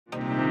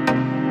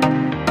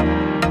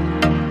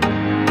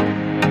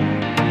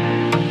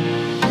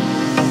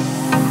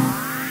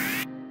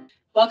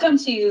Welcome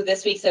to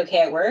this week's OK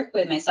at Work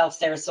with myself,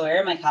 Sarah Sawyer,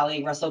 and my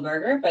colleague, Russell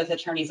Berger, both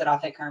attorneys at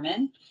Offit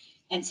Kurman.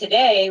 And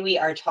today we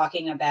are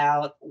talking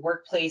about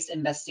workplace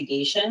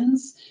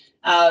investigations,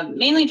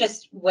 mainly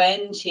just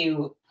when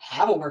to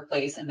have a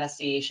workplace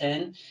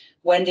investigation,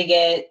 when to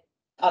get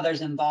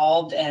others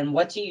involved, and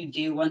what do you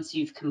do once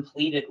you've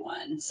completed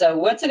one. So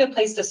what's a good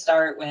place to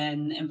start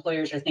when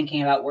employers are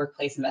thinking about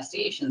workplace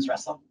investigations,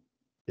 Russell?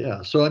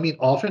 Yeah, so I mean,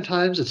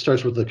 oftentimes it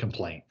starts with a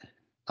complaint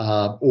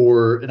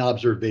or an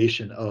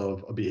observation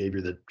of a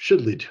behavior that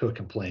should lead to a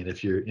complaint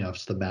if if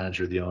it's the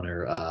manager, the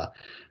owner,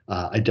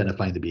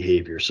 identifying the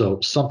behavior. So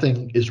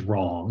something is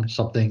wrong,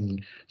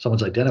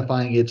 someone's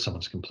identifying it,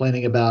 someone's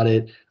complaining about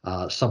it,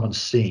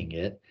 someone's seeing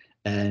it,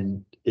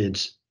 and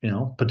it's,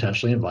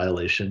 potentially in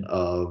violation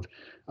of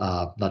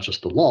not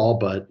just the law,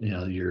 but,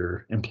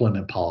 your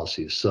employment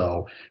policies.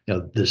 So,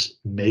 this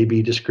may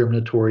be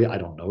discriminatory. I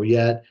don't know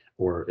yet.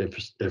 Or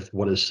if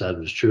what is said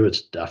is true,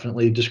 it's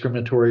definitely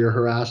discriminatory or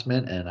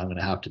harassment, and I'm going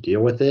to have to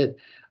deal with it.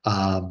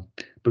 But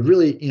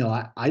really,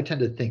 I tend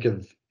to think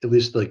of at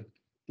least like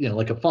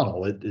a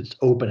funnel. It's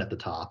open at the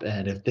top,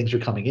 and if things are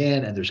coming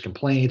in and there's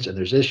complaints and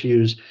there's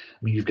issues,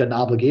 I mean, you've got an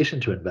obligation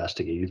to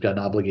investigate. You've got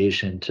an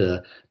obligation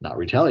to not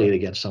retaliate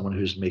against someone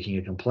who's making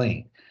a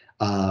complaint.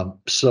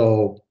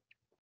 So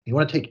you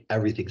want to take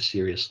everything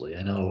seriously.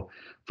 I know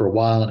for a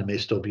while, and it may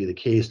still be the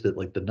case, that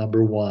like the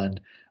number one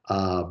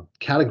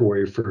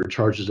category for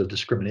charges of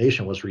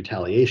discrimination was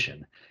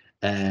retaliation.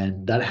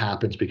 And that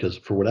happens because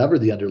for whatever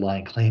the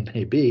underlying claim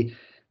may be,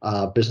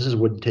 businesses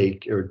wouldn't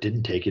take or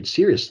didn't take it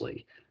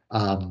seriously,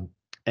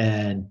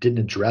 and didn't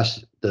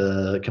address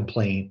the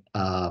complaint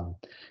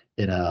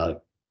in a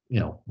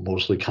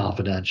mostly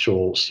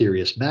confidential,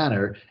 serious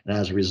manner. And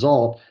as a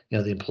result,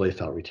 the employee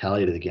felt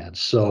retaliated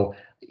against. So,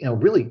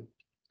 really,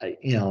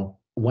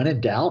 when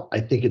in doubt, I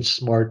think it's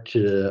smart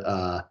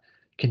to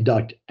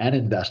conduct an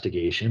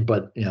investigation.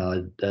 But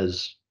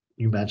as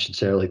you mentioned,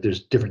 Sarah, like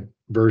there's different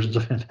versions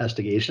of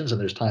investigations,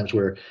 and there's times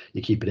where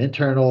you keep it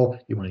internal,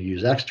 you want to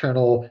use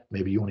external,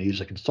 maybe you want to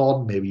use a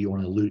consultant, maybe you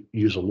want to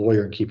use a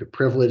lawyer and keep it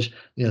privileged.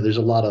 There's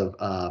a lot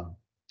of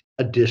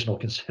additional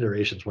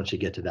considerations once you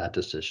get to that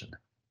decision.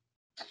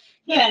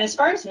 Yeah, and as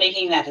far as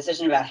making that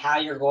decision about how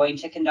you're going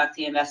to conduct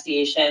the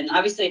investigation,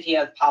 obviously, if you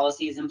have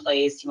policies in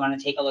place, you want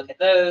to take a look at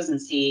those and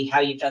see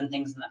how you've done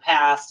things in the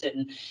past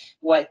and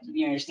what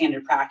your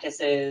standard practice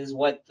is,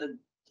 what the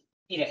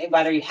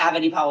whether you have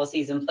any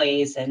policies in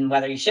place and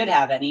whether you should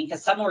have any,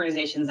 because some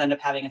organizations end up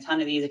having a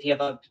ton of these if you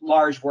have a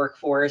large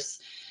workforce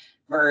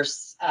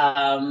versus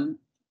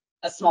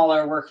a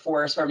smaller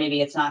workforce where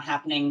maybe it's not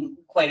happening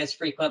quite as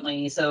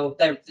frequently. So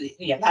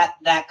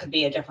that could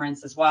be a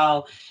difference as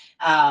well.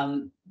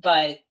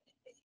 But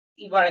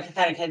you want to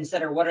kind of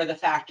consider what are the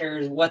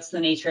factors, what's the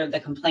nature of the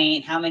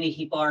complaint, how many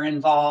people are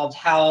involved,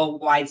 how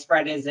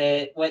widespread is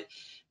it,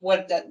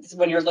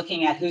 when you're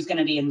looking at who's going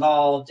to be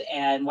involved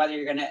and whether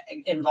you're going to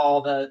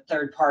involve a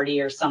third party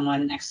or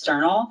someone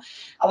external.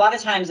 A lot of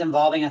times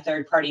involving a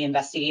third party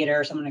investigator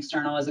or someone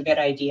external is a good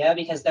idea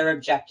because they're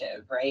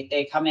objective, right?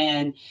 They come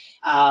in,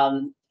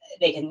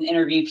 they can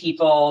interview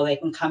people, they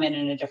can come in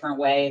a different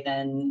way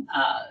than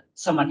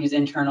someone who's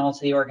internal to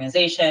the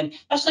organization,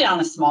 especially on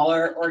a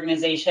smaller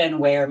organization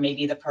where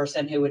maybe the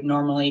person who would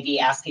normally be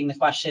asking the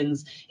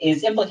questions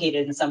is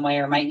implicated in some way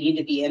or might need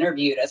to be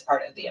interviewed as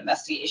part of the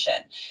investigation.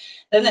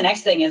 Then the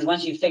next thing is,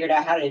 once you've figured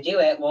out how to do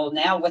it, well,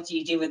 now what do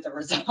you do with the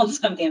results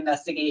of the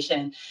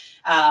investigation?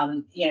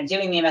 Doing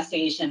the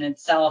investigation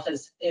itself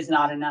is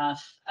not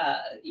enough.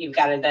 You've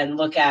got to then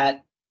look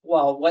at,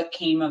 well, what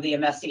came of the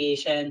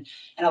investigation?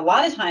 And a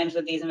lot of times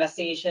with these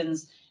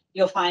investigations,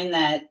 you'll find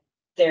that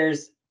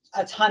there's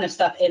a ton of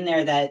stuff in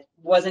there that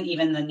wasn't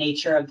even the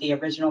nature of the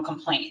original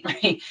complaint,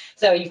 right?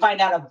 So you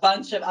find out a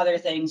bunch of other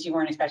things you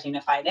weren't expecting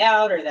to find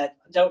out or that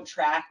don't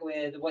track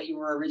with what you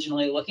were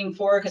originally looking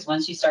for. Because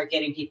once you start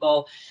getting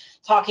people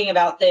talking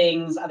about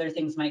things, other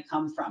things might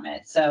come from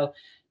it. So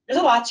there's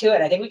a lot to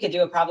it. I think we could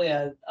do probably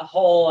a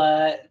whole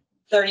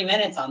 30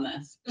 minutes on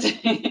this.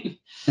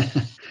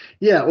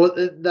 Yeah, well,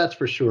 that's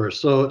for sure.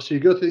 So you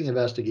go through the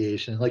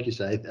investigation. Like you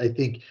said, I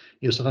think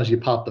sometimes you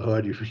pop the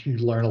hood, you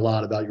learn a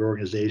lot about your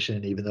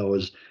organization, even though it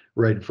was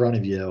right in front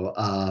of you,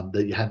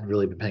 that you hadn't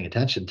really been paying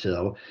attention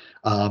to.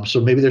 So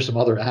maybe there's some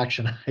other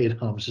action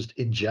items just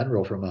in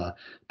general from a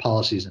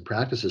policies and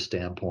practices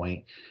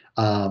standpoint.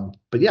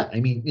 But yeah,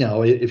 I mean,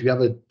 if you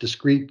have a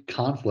discrete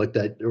conflict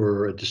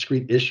or a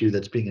discrete issue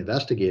that's being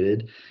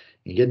investigated,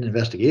 you get an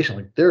investigation.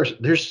 Like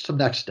there's some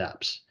next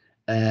steps.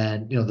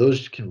 And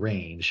those can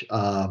range,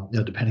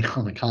 depending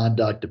on the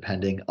conduct,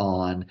 depending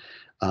on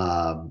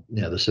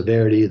the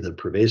severity, the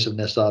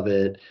pervasiveness of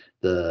it,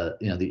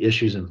 the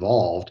issues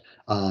involved.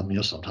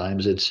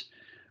 Sometimes it's,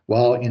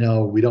 well,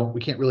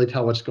 we can't really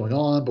tell what's going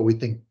on, but we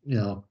think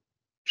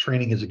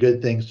training is a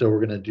good thing, so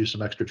we're going to do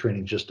some extra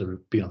training just to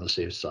be on the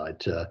safe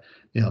side.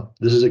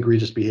 This is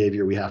egregious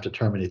behavior. We have to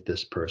terminate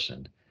this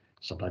person.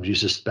 Sometimes you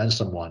suspend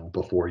someone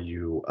before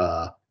you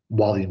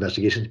while the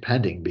investigation is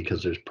pending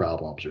because there's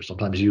problems, or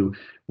sometimes you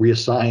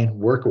reassign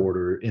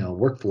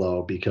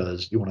workflow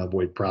because you want to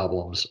avoid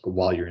problems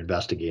while you're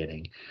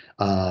investigating.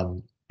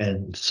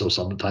 And so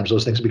sometimes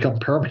those things become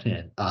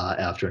permanent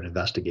after an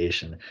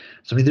investigation.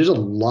 So I mean, there's a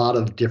lot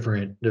of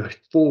different,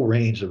 full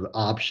range of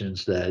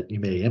options that you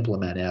may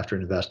implement after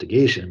an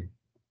investigation.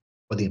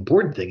 But the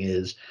important thing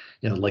is,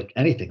 like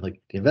anything,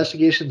 like the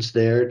investigation's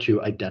there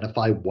to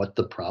identify what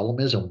the problem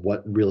is and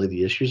what really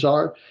the issues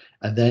are.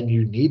 And then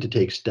you need to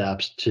take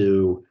steps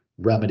to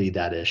remedy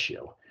that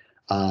issue.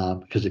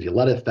 Because if you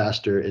let it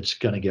fester, it's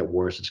going to get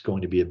worse. It's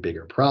going to be a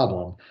bigger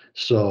problem.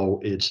 So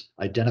it's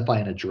identify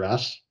and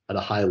address at a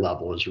high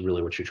level is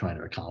really what you're trying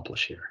to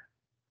accomplish here.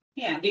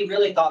 Yeah, be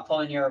really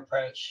thoughtful in your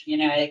approach,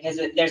 because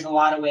there's a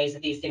lot of ways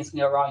that these things can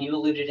go wrong. You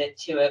alluded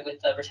to it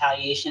with the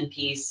retaliation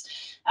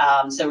piece.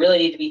 So really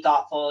need to be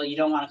thoughtful. You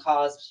don't want to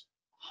cause,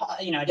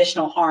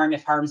 additional harm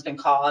if harm's been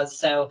caused.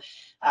 So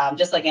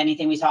just like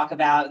anything we talk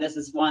about, this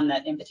is one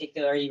that in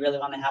particular you really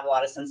want to have a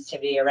lot of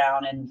sensitivity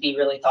around and be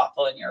really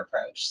thoughtful in your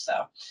approach.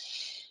 So,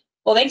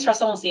 well, thanks,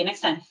 Russell. We'll see you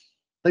next time.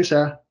 Thanks,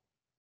 Sarah.